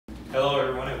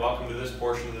welcome to this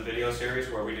portion of the video series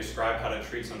where we describe how to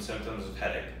treat some symptoms of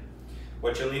headache.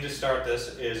 What you'll need to start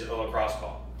this is a lacrosse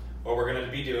ball. What we're going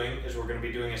to be doing is we're going to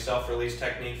be doing a self-release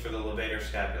technique for the levator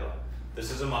scapula. This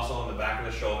is a muscle in the back of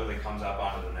the shoulder that comes up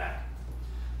onto the neck.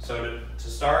 So to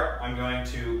start, I'm going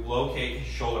to locate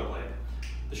his shoulder blade.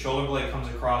 The shoulder blade comes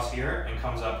across here and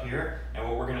comes up here, and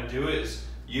what we're going to do is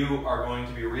you are going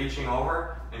to be reaching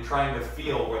over and trying to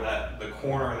feel where the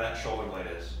corner of that shoulder blade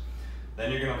is. Then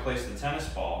you're going to place the tennis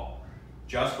ball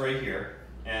just right here,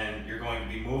 and you're going to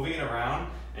be moving it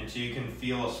around until you can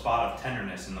feel a spot of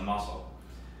tenderness in the muscle.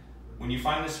 When you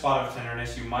find this spot of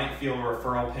tenderness, you might feel a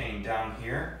referral pain down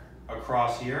here,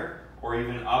 across here, or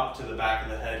even up to the back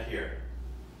of the head here.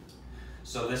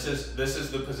 So this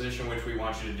is the position which we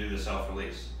want you to do the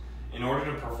self-release. In order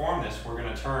to perform this, we're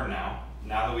going to turn now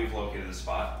that we've located the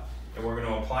spot, and we're going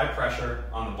to apply pressure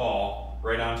on the ball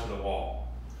right onto the wall.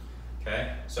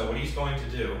 Okay, so what he's going to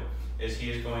do is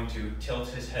he is going to tilt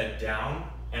his head down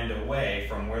and away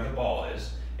from where the ball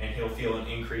is, and he'll feel an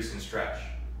increase in stretch.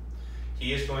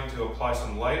 He is going to apply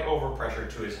some light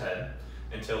overpressure to his head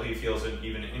until he feels an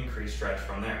even increased stretch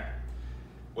from there.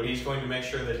 What he's going to make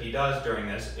sure that he does during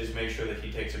this is make sure that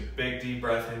he takes a big deep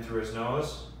breath in through his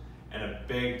nose and a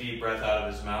big deep breath out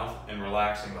of his mouth, and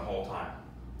relaxing the whole time.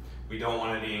 We don't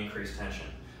want any increased tension.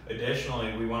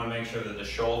 Additionally, we want to make sure that the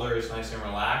shoulder is nice and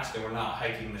relaxed and we're not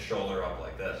hiking the shoulder up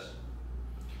like this.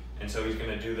 And so he's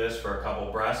going to do this for a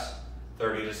couple breaths,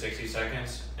 30 to 60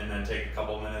 seconds, and then take a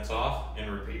couple minutes off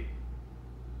and repeat.